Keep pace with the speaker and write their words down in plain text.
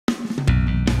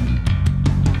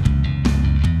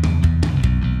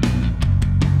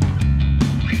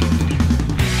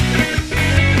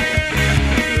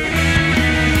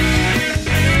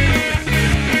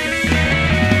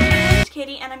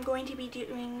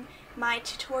filming my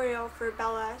tutorial for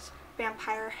Bella's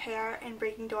vampire hair in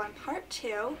Breaking Dawn Part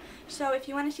 2. So if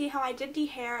you want to see how I did the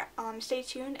hair, stay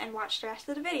tuned and watch the rest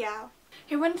of the video.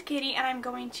 Hey everyone, it's Katie, and I'm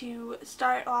going to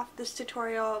start off this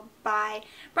tutorial by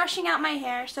brushing out my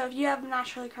hair. So if you have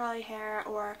naturally curly hair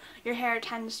or your hair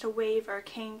tends to wave or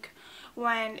kink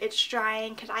when it's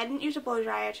drying, because I didn't use a blow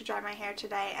dryer to dry my hair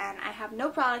today and I have no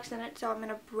products in it, so I'm going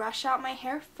to brush out my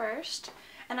hair first.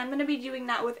 And I'm going to be doing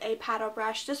that with a paddle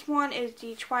brush. This one is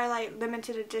the Twilight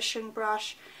limited edition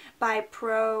brush by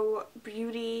Pro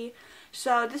Beauty.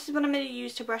 So this is what I'm going to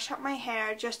use to brush out my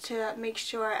hair, just to make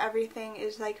sure everything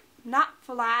is like not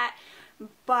flat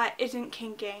but isn't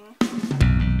kinking.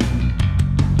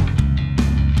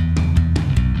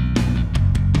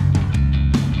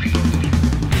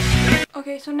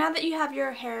 Okay, so now that you have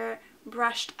your hair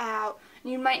brushed out,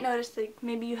 you might notice that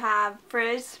maybe you have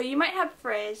frizz. You might have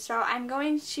frizz, so I'm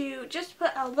going to just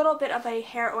put a little bit of a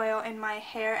hair oil in my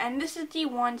hair, and this is the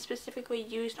one specifically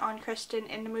used on Kristen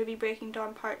in the movie Breaking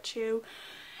Dawn Part 2.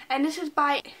 And this is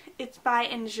by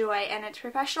Enjoy, and it's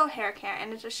professional hair care,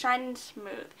 and it's a shine and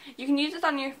smooth. You can use this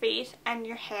on your face and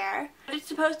your hair. What it's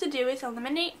supposed to do is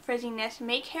eliminate frizziness,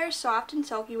 make hair soft and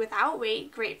silky without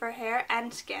weight, great for hair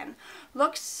and skin.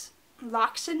 Locks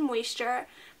in moisture,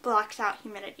 blocks out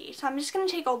humidity. So I'm just going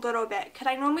to take a little bit, because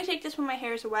I normally take this when my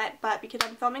hair is wet, but because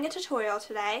I'm filming a tutorial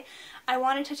today, I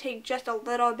wanted to take just a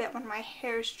little bit when my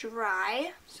hair is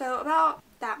dry. So about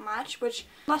that much, which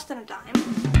less than a dime.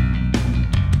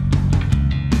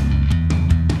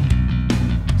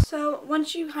 So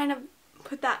once you kind of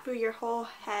put that through your whole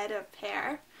head of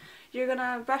hair, you're going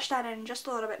to brush that in just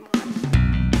a little bit more.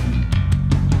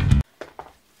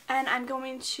 And I'm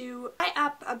going to tie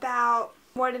up about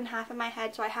more than half of my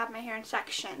head, so I have my hair in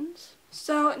sections.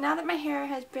 So now that my hair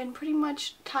has been pretty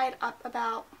much tied up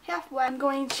about halfway, I'm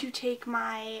going to take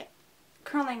my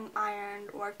curling iron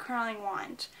or curling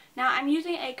wand. Now I'm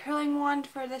using a curling wand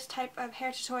for this type of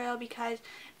hair tutorial because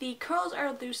the curls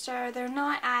are looser, they're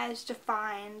not as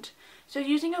defined. So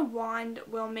using a wand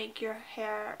will make your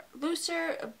hair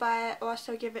looser but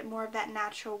also give it more of that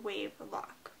natural wave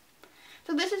look.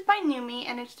 So this is by Nume,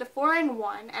 and it's the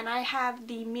 4-in-1, and I have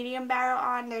the medium barrel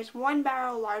on. There's one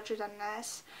barrel larger than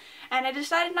this, and I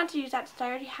decided not to use that since I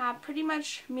already have pretty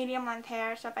much medium length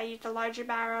hair, so if I used a larger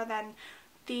barrel then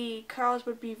the curls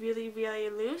would be really, really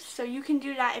loose. So you can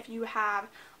do that if you have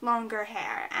longer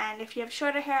hair, and if you have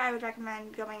shorter hair, I would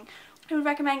recommend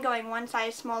going one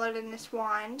size smaller than this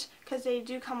wand, because they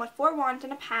do come with 4 wands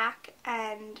in a pack,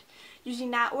 and using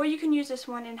that, or you can use this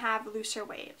one and have looser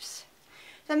waves.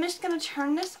 So I'm just going to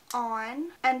turn this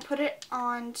on and put it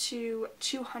on to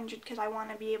 200 because I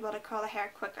want to be able to curl the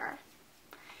hair quicker.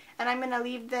 And I'm going to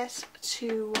leave this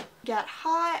to get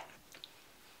hot.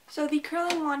 So the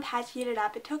curling wand has heated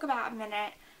up. It took about a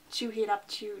minute to heat up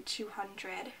to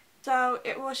 200. So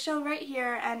it will show right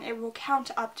here, and it will count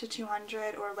up to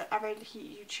 200 or whatever the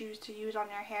heat you choose to use on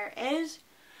your hair is,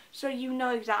 so you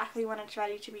know exactly when it's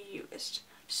ready to be used.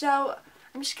 So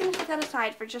I'm just going to put that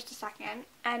aside for just a second,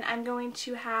 and I'm going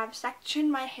to have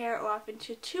sectioned my hair off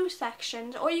into 2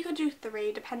 sections, or you could do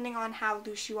 3 depending on how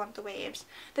loose you want the waves.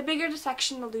 The bigger the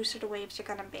section, the looser the waves are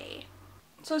going to be.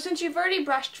 So since you've already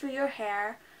brushed through your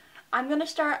hair, I'm going to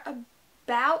start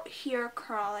about here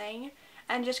curling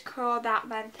and just curl that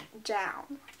length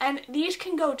down. And these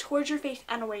can go towards your face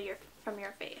and away from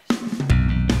your face.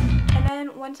 And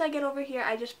then once I get over here,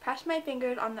 I just press my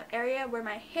fingers on the area where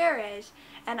my hair is,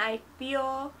 and I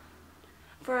feel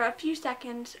for a few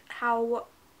seconds how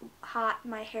hot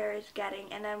my hair is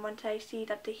getting. And then once I see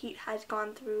that the heat has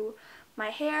gone through my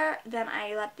hair, then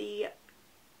I let the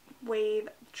wave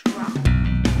drop.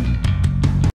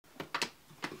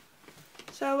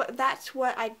 So that's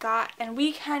what I got, and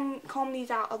we can comb these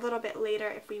out a little bit later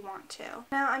if we want to.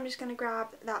 Now I'm just going to grab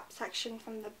that section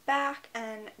from the back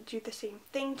and do the same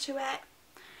thing to it.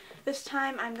 This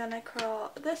time I'm going to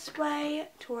curl this way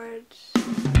towards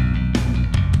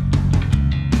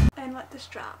and let this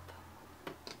drop.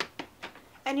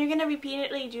 And you're going to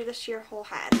repeatedly do this to your whole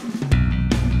head.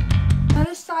 On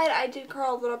this side I did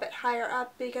curl a little bit higher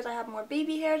up because I have more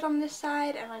baby hairs on this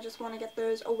side and I just want to get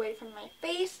those away from my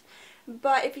face.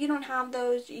 But if you don't have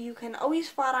those, you can always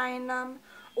flat iron them,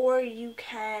 or you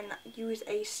can use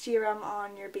a serum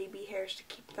on your baby hairs to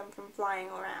keep them from flying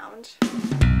around.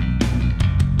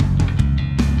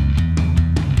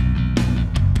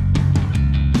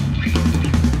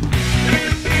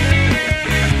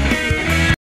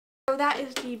 So that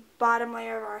is the bottom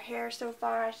layer of our hair so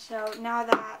far. So now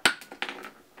that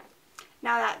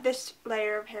this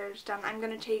layer of hair is done, I'm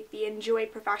going to take the Enjoy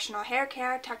Professional Hair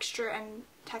Care Texture and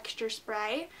texture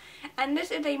spray, and this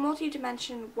is a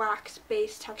multi-dimension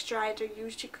wax-based texturizer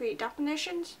used to create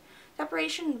definitions,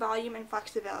 separation, volume, and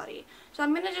flexibility. So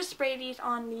I'm going to just spray these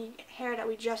on the hair that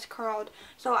we just curled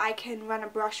so I can run a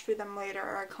brush through them later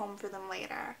or a comb through them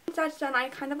later. Once that's done, I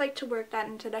kind of like to work that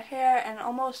into the hair and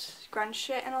almost scrunch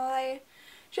it in a way,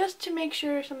 just to make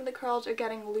sure some of the curls are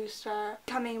getting looser,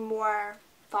 becoming more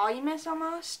voluminous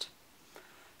almost.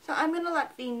 So I'm going to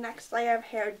let the next layer of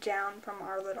hair down from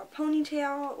our little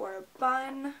ponytail or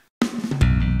bun.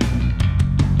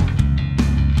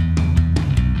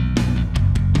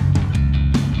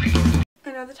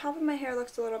 I know the top of my hair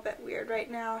looks a little bit weird right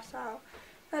now, so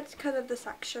that's because of the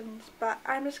sections, but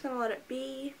I'm just going to let it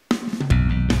be.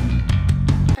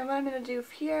 And what I'm going to do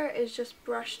here is just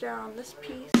brush down this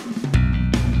piece.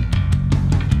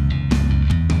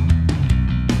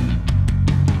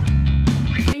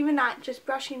 Even that, just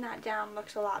brushing that down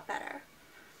looks a lot better.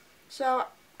 So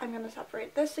I'm going to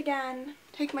separate this again,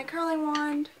 take my curling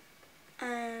wand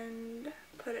and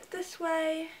put it this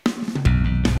way,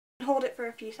 and hold it for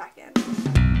a few seconds.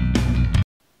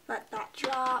 Let that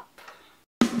drop.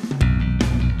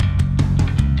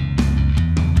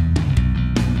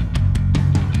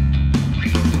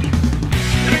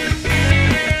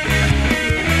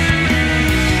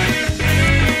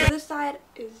 So this side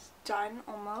is done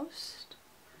almost.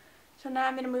 So now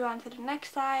I'm going to move on to the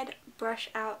next side,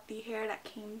 brush out the hair that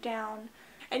came down.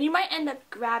 And you might end up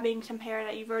grabbing some hair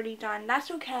that you've already done. That's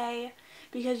okay,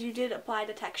 because you did apply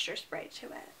the texture spray to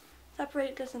it.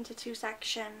 Separate this into two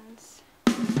sections.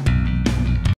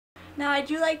 Now I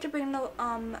do like to bring the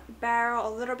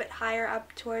barrel a little bit higher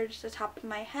up towards the top of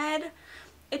my head.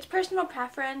 It's personal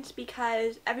preference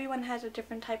because everyone has a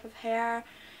different type of hair,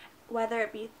 whether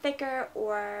it be thicker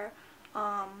or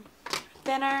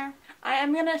thinner. I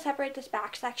am going to separate this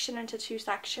back section into two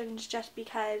sections just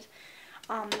because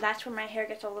that's where my hair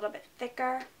gets a little bit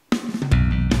thicker.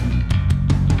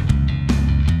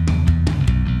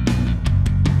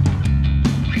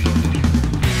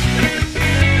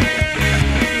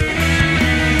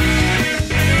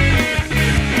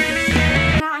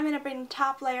 Now I'm going to bring the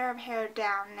top layer of hair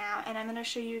down now, and I'm going to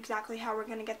show you exactly how we're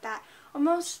going to get that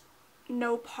almost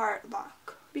no part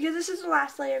look. Because this is the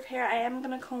last layer of hair, I am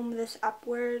going to comb this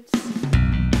upwards.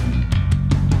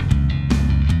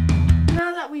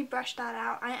 Now that we brushed that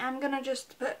out, I am going to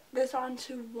just put this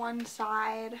onto one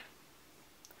side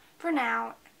for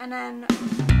now. And then,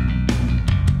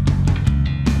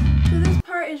 so this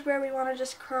part is where we want to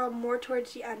just curl more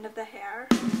towards the end of the hair.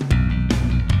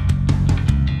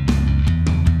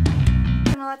 I'm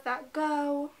going to let that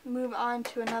go, move on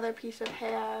to another piece of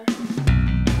hair.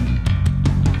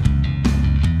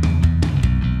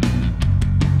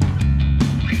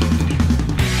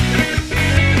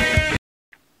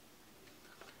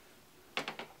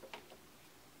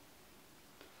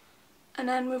 And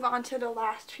then move on to the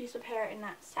last piece of hair in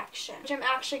that section, which I'm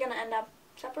actually going to end up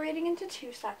separating into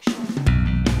two sections.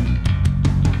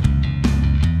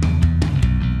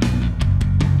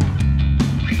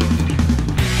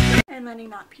 And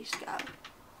letting that piece go.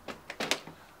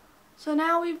 So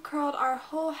now we've curled our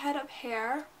whole head of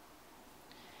hair.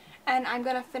 And I'm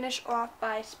going to finish off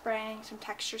by spraying some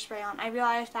texture spray on. I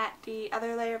realized that the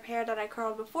other layer of hair that I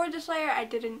curled before this layer, I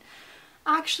didn't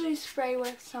actually spray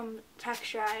with some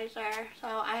texturizer,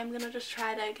 so I'm going to just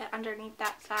try to get underneath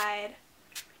that side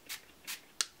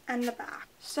and the back.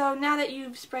 So now that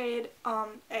you've sprayed a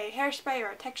hairspray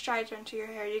or a texturizer into your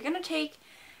hair, you're going to take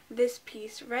this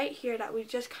piece right here that we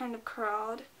just kind of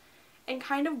curled and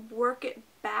kind of work it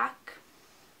back.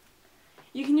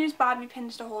 You can use bobby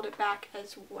pins to hold it back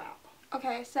as well.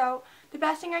 Okay, so the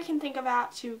best thing I can think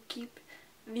about to keep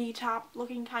the top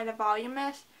looking kind of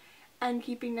voluminous and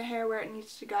keeping the hair where it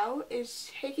needs to go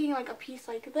is taking like a piece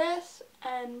like this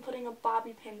and putting a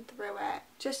bobby pin through it,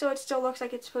 just so it still looks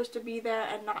like it's supposed to be there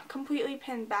and not completely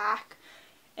pinned back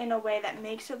in a way that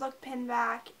makes it look pinned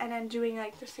back, and then doing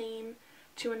like the same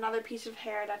to another piece of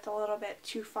hair that's a little bit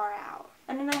too far out.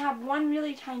 And then I have one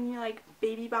really tiny like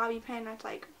baby bobby pin that's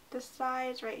like this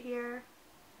size right here,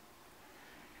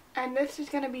 and this is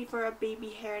going to be for a baby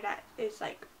hair that is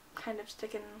like kind of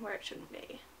sticking where it shouldn't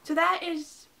be. So that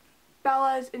is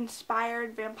Bella's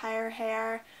inspired vampire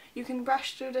hair. You can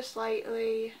brush through this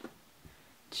slightly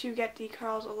to get the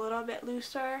curls a little bit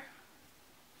looser.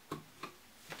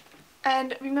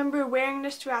 And remember, wearing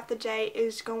this throughout the day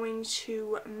is going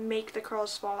to make the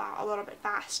curls fall out a little bit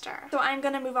faster. So I'm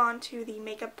going to move on to the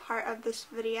makeup part of this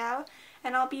video,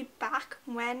 and I'll be back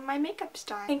when my makeup's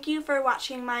done. Thank you for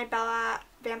watching my Bella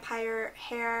vampire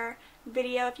hair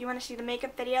video. If you want to see the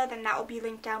makeup video, then that will be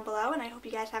linked down below, and I hope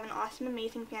you guys have an awesome,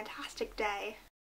 amazing, fantastic day.